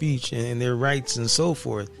freedom of speech and their rights and so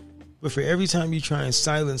forth. But for every time you try and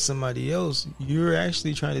silence somebody else, you're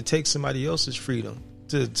actually trying to take somebody else's freedom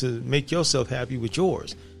to make yourself happy with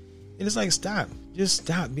yours. And it's like, stop. Just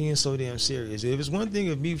stop being so damn serious. If it's one thing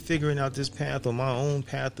of me figuring out this path on my own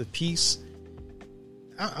path of peace,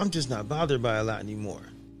 I'm just not bothered by a lot anymore.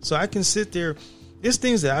 So I can sit there. There's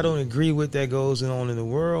things that I don't agree with that goes on in the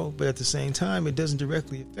world, but at the same time, it doesn't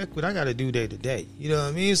directly affect what I got to do day to day. You know what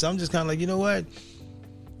I mean? So I'm just kind of like, you know what?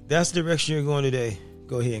 That's the direction you're going today.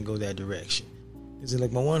 Go ahead and go that direction. Is it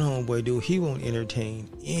like my one homeboy dude? He won't entertain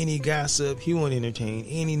any gossip. He won't entertain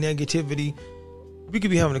any negativity. We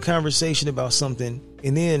could be having a conversation about something,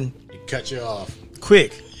 and then he cut you off.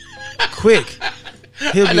 Quick.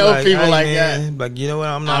 He'll be I know like, people like that. Like, you know what?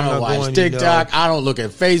 I'm I don't not watch going TikTok. You know. I don't look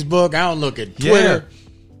at Facebook. I don't look at Twitter.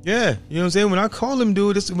 Yeah. You know what I'm saying? When I call him,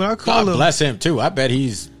 dude, God bless him too. I bet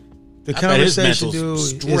he's the conversation, dude,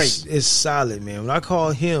 is solid, man. When I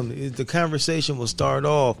call him, the conversation will start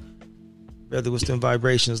off. Brother, what's them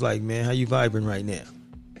vibrations like, man? How you vibing right now?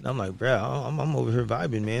 And I'm like, bro, I'm over here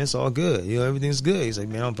vibing, man. It's all good. You know, everything's good. He's like,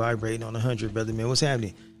 man, I'm vibrating on 100, brother, man. What's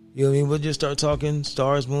happening? You know what I mean? We'll just start talking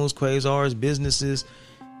stars, moons, quasars, businesses,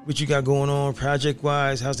 what you got going on,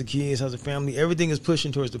 project-wise, how's the kids, how's the family. Everything is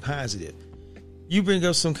pushing towards the positive. You bring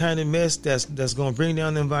up some kind of mess that's going to bring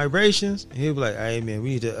down them vibrations, and he'll be like, hey, man, we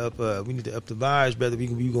need to up the vibes, brother. We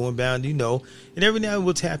can be going down, you know. And every now and then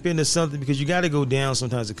we'll tap into something because you got to go down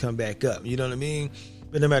sometimes to come back up. You know what I mean?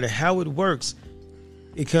 But no matter how it works,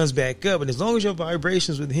 it comes back up. And as long as your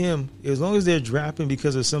vibrations with him, as long as they're dropping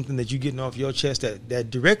because of something that you're getting off your chest that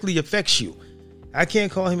directly affects you. I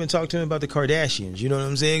can't call him and talk to him about the Kardashians. You know what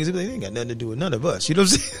I'm saying? Because they ain't got nothing to do with none of us. You know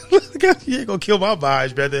what I'm saying? You ain't going to kill my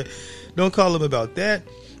vibes, brother. Don't call him about that.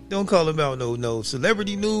 Don't call him about no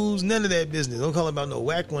celebrity news. None of that business. Don't call him about no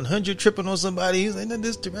whack 100 tripping on somebody. He's like, no,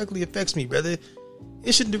 this directly affects me, brother.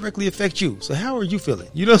 It shouldn't directly affect you. So how are you feeling?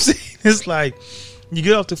 You know what I'm saying? It's like you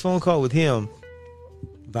get off the phone call with him,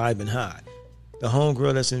 vibing high. The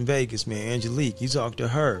homegirl that's in Vegas, man, Angelique, you talk to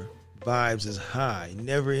her, vibes is high.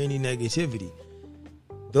 Never any negativity.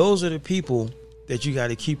 Those are the people that you got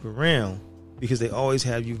to keep around because they always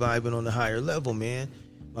have you vibing on the higher level, man.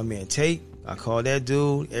 My man Tate, I call that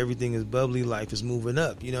dude. Everything is bubbly. Life is moving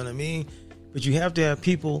up. You know what I mean? But you have to have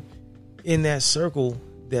people in that circle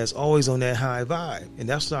that's always on that high vibe. And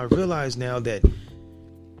that's what I realize now, that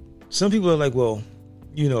some people are like, well,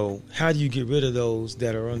 you know, how do you get rid of those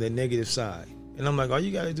that are on the negative side? And I'm like, all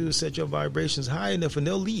you got to do is set your vibrations high enough and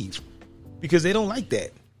they'll leave because they don't like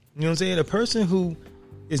that. You know what I'm saying? A person who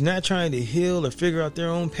is not trying to heal or figure out their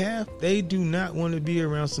own path, they do not want to be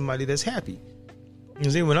around somebody that's happy. You know what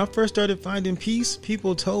I'm saying? When I first started finding peace,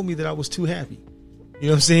 people told me that I was too happy. You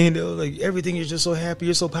know what I'm saying? They were like, everything is just so happy,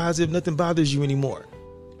 you're so positive, nothing bothers you anymore.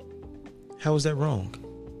 How is that wrong?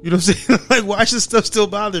 You know what I'm saying? Like, why should stuff still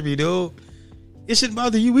bother me, dude? It shouldn't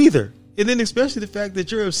bother you either. And then especially the fact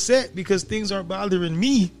that you're upset because things aren't bothering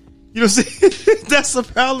me. You know what I'm saying? That's a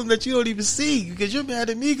problem that you don't even see because you're mad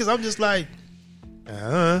at me because I'm just like, you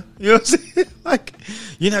know what I'm saying? Like,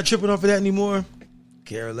 you're not tripping off of that anymore?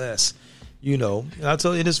 Care less. You know, and I'll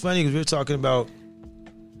tell you, it's funny because we were talking about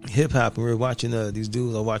hip hop and we were watching these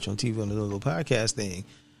dudes I watch on TV on the little podcast thing.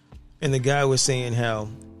 And the guy was saying how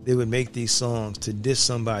they would make these songs to diss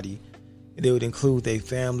somebody. And they would include their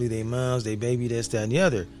family, their moms, their baby, this, that, and the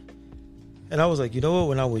other. And I was like, you know what?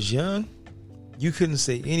 When I was young, you couldn't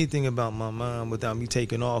say anything about my mom without me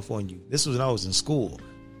taking off on you. This was when I was in school.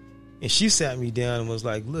 And she sat me down and was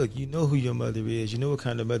like, look, you know who your mother is. You know what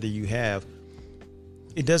kind of mother you have.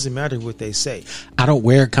 it doesn't matter what they say. I don't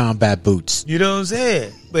wear combat boots. You know what I'm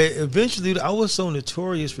saying? But eventually, I was so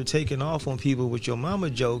notorious for taking off on people with your mama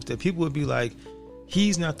jokes that people would be like,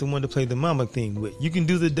 he's not the one to play the mama thing with. You can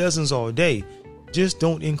do the dozens all day. Just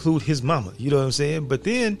don't include his mama. You know what I'm saying? But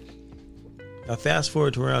then I fast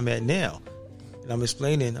forward to where I'm at now. And I'm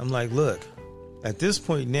explaining, I'm like, look, at this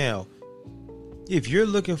point now, if you're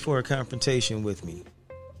looking for a confrontation with me,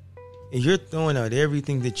 and you're throwing out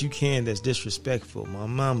everything that you can that's disrespectful, my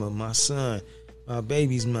mama, my son, my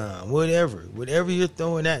baby's mom, whatever you're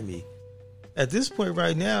throwing at me, at this point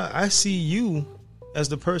right now, I see you as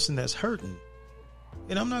the person that's hurting.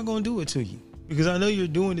 And I'm not going to do it to you because I know you're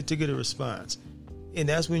doing it to get a response. And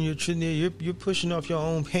that's when you're pushing off your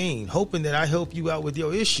own pain, hoping that I help you out with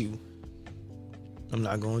your issue. I'm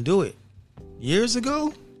not going to do it. Years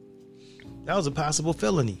ago, that was a possible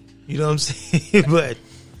felony. You know what I'm saying? But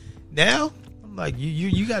now, I'm like,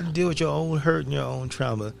 you got to deal with your own hurt and your own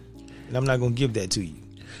trauma, and I'm not going to give that to you.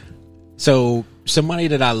 So somebody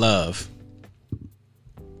that I love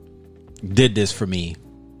did this for me,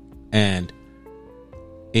 and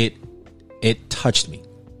it touched me.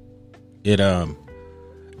 It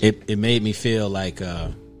made me feel like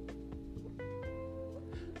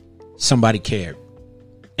somebody cared.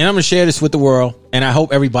 And I'm going to share this with the world, and I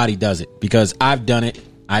hope everybody does it because I've done it.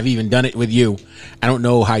 I've even done it with you. I don't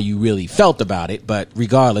know how you really felt about it, but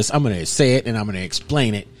regardless, I'm going to say it and I'm going to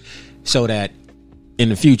explain it so that in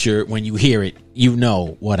the future, when you hear it, you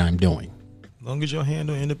know what I'm doing. As long as your hand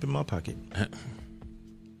don't end up in my pocket.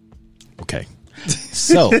 Okay.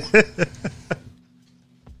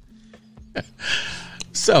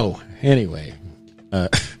 So anyway,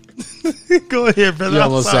 go ahead, brother. You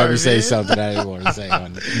almost had me say something I didn't want to say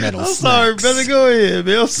on metal. I'm sorry, brother. Go ahead,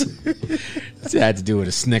 man. It had to do with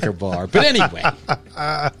a Snicker bar, but anyway.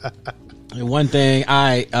 One thing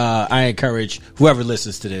I encourage whoever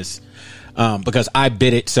listens to this, because I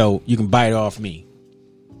bid it, so you can buy it off me.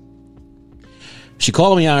 She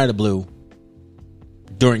called me out of the blue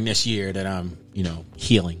during this year that I'm,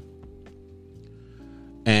 healing.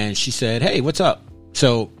 And she said, "Hey, what's up?"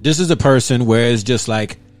 So this is a person where it's just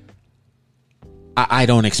like, I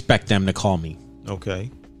don't expect them to call me. Okay.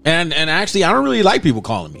 And actually, I don't really like people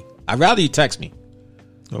calling me. I'd rather you text me.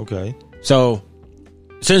 Okay. So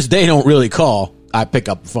since they don't really call, I pick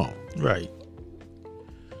up the phone. Right.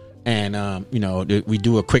 And, we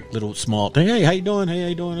do a quick little small thing. Hey, how you doing? Hey, how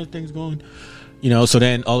you doing? Things going? So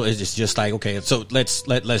then it's just like, okay, so let's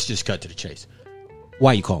just cut to the chase.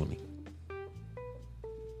 Why are you calling me?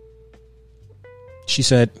 She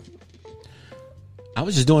said, I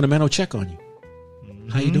was just doing a mental check on you. Mm-hmm.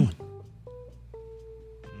 How you doing?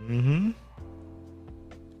 Mm-hmm.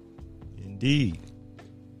 Indeed.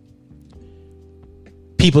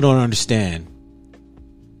 People don't understand.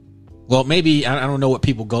 Well, maybe I don't know what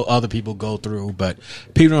other people go through, but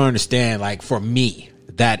people don't understand. Like for me,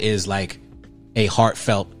 that is like a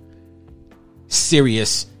heartfelt,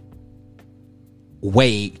 serious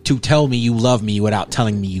way to tell me you love me without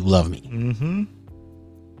telling me you love me. Mm-hmm.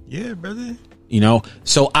 Yeah, brother.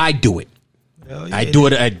 So I do it. Yeah. I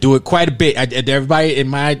do it quite a bit. Everybody in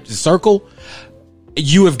my circle,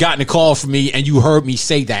 you have gotten a call from me and you heard me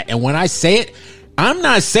say that. And when I say it, I'm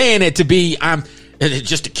not saying it to be,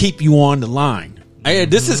 just to keep you on the line.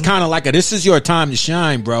 This is kind of like this is your time to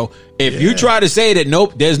shine, bro. If you try to say that,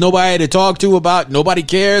 nope, there's nobody to talk to about, nobody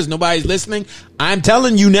cares, nobody's listening. I'm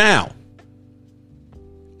telling you now,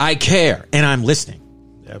 I care and I'm listening.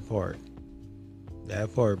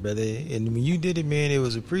 That part, brother. And when you did it, man, it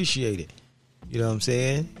was appreciated. You know what I'm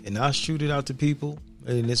saying? And I shoot it out to people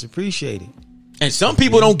and it's appreciated. And some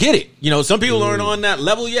people don't get it. Some people aren't on that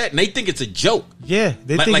level yet, and they think it's a joke. Yeah,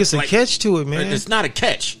 they think it's a catch to it, man. It's not a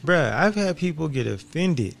catch. Bruh, I've had people get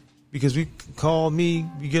offended because we call me,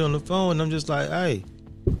 we get on the phone, and I'm just like, hey,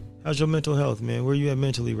 how's your mental health, man? Where you at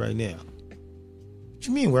mentally right now? What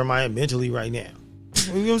you mean, where am I at mentally right now?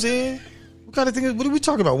 You know what I'm saying? What kind of thing? What are we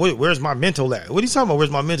talking about? Where's my mental at? What are you talking about? Where's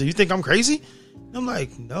my mental? You think I'm crazy? I'm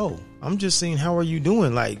like, no. I'm just saying, how are you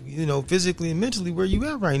doing? Like, physically and mentally, where you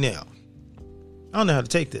at right now? I don't know how to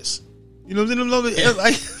take this. You know what I'm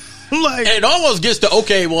saying? I'm like, it almost gets to,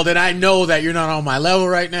 okay, well, then I know that you're not on my level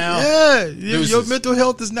right now. Yeah, your mental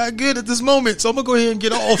health is not good at this moment, so I'm going to go ahead and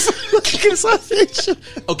get off.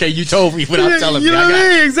 Okay, you told me without telling me. You know what I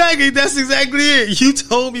mean? Exactly. That's exactly it. You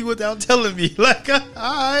told me without telling me. Like, all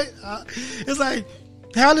right. It's like,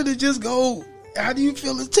 how did it just go? How do you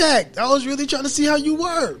feel attacked? I was really trying to see how you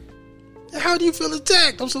were. How do you feel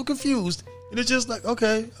attacked? I'm so confused. And it's just like,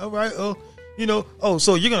 okay, all right, so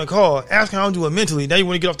you're going to call, ask how I'm doing mentally. Now you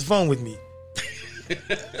want to get off the phone with me.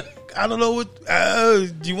 I don't know what.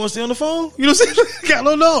 Do you want to stay on the phone? You know what I'm saying? I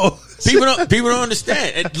don't know. People don't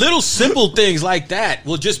understand. And little simple things like that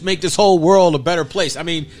will just make this whole world a better place. I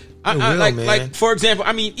mean, like for example,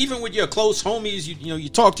 I mean, even with your close homies, you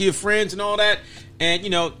talk to your friends and all that, and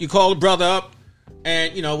you call a brother up,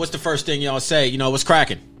 and what's the first thing y'all say? What's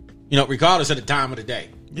cracking? Regardless of the time of the day.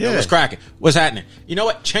 What's cracking? What's happening? You know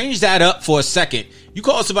what? Change that up for a second. You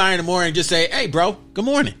call somebody in the morning and just say, "Hey, bro, good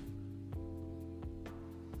morning."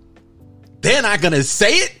 They're not gonna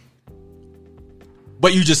say it,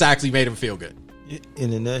 but you just actually made them feel good.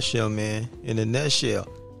 In a nutshell, man. In a nutshell.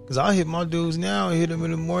 Because I hit my dudes now. I hit them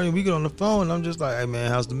in the morning. We get on the phone. And I'm just like, hey, man,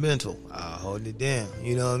 how's the mental? I'll hold it down.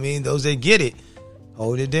 You know what I mean? Those that get it,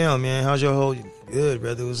 hold it down, man. How's your whole? Good,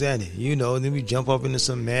 brother. What's at it? And then we jump off into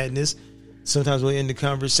some madness. Sometimes we'll end the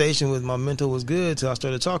conversation with my mental was good till I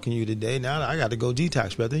started talking to you today. Now I got to go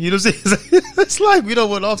detox, brother. You know what I'm saying? It's like we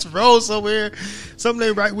went off the road somewhere. Something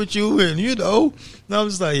ain't right with you. And, and I'm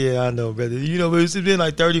just like, yeah, I know, brother. But it's been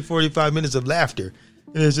like 30, 45 minutes of laughter.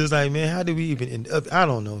 And it's just like, man, how did we even end up? I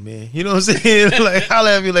don't know, man. You know what I'm saying? Like, I'll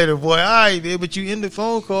have you later, boy. All right, man. But you end the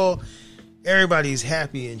phone call, everybody's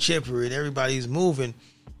happy and chipper and everybody's moving.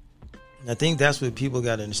 And I think that's what people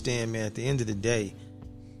got to understand, man. At the end of the day,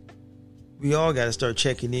 we all got to start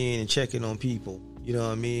checking in and checking on people. You know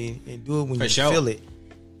what I mean? And do it when you feel it.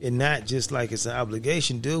 And not just like it's an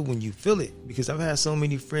obligation. Do it when you feel it. Because I've had so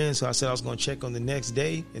many friends who I said I was going to check on the next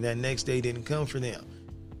day, and that next day didn't come for them.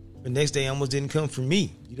 The next day almost didn't come for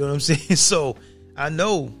me. You know what I'm saying? So I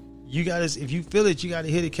know you got to, if you feel it, you got to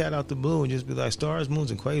hit a cat out the blue and just be like, stars,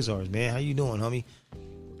 moons, and quasars, man. How you doing, homie?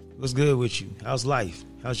 What's good with you? How's life?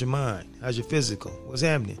 How's your mind? How's your physical? What's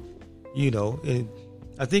happening? And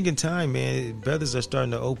I think in time, man, brothers are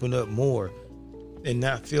starting to open up more and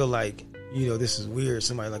not feel like, this is weird.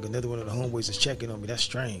 Somebody like another one of the homeboys is checking on me. That's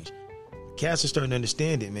strange. Cats are starting to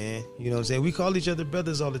understand it, man. You know what I'm saying? We call each other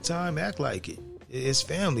brothers all the time. Act like it. It's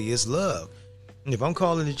family. It's love. And if I'm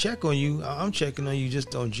calling to check on you, I'm checking on you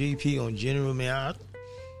just on GP, on general, man.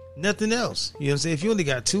 Nothing else. You know what I'm saying? If you only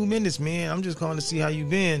got 2 minutes, man, I'm just calling to see how you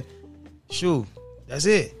been. Shoot, that's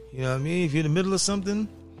it. You know what I mean? If you're in the middle of something,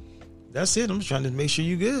 that's it. I'm just trying to make sure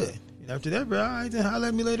you good. And after that, bro, all right, then holler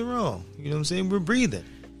at me later on. You know what I'm saying? We're breathing.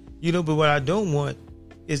 But what I don't want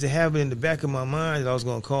is to have it in the back of my mind that I was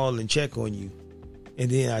going to call and check on you. And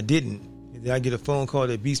then I didn't. And then I get a phone call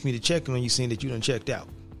that beats me to check on you saying that you done checked out.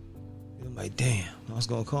 And I'm like, damn, I was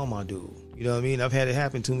going to call my dude. You know what I mean? I've had it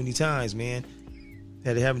happen too many times, man.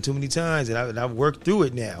 Had it happen too many times, and I've worked through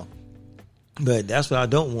it now. But that's what I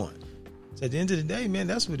don't want. So at the end of the day, man,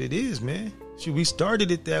 that's what it is, man. Shoot, we started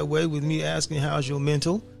it that way with me asking, how's your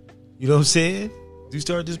mental? You know what I'm saying? We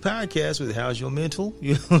started this podcast with, how's your mental?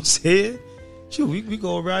 You know what I'm saying? Shoot, we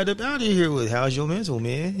go right up out of here with, how's your mental,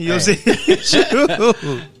 man? You know what I'm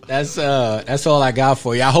saying? That's all I got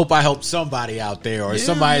for you. I hope I help somebody out there, or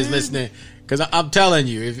somebody's listening. Because I'm telling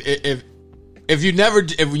you, if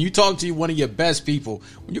when you talk to one of your best people,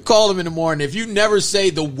 when you call them in the morning, if you never say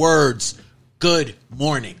the words "good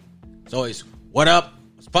morning," it's always "what up,"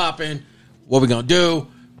 "what's popping," "what we gonna do,"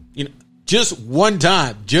 just one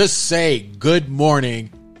time, just say "good morning"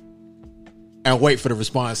 and wait for the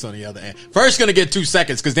response on the other end. First, gonna get 2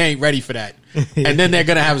 seconds because they ain't ready for that, and then they're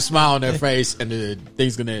gonna have a smile on their face, and the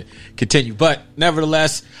thing's gonna continue. But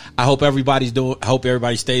nevertheless, I hope everybody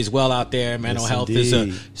stays well out there. Mental health is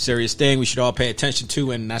a serious thing we should all pay attention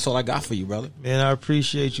to, and that's all I got for you, brother. Man, I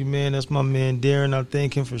appreciate you, man. That's my man Darren. I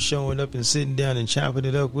thank him for showing up and sitting down and chopping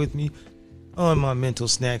it up with me on my mental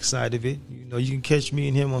snack side of it. You can catch me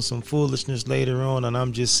and him on some foolishness later on, and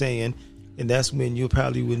I'm just saying. And that's when you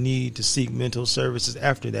probably would need to seek mental services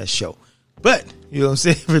after that show. But, you know what I'm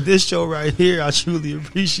saying? For this show right here, I truly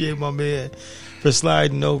appreciate my man for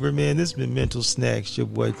sliding over, man. This has been Mental Snacks, your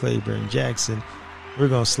boy Claiborne Jackson. We're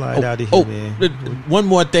going to slide out of here, man. One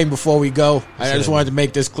more thing before we go. I just wanted to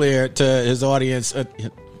make this clear to his audience.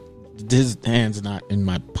 His hand's not in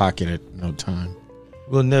my pocket at no time.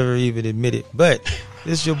 We'll never even admit it. But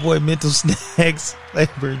this is your boy Mental Snacks,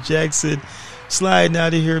 Claiborne Jackson. Sliding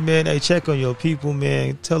out of here, man. Hey, check on your people,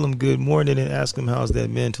 man. Tell them good morning and ask them how's that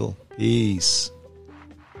mental. Peace.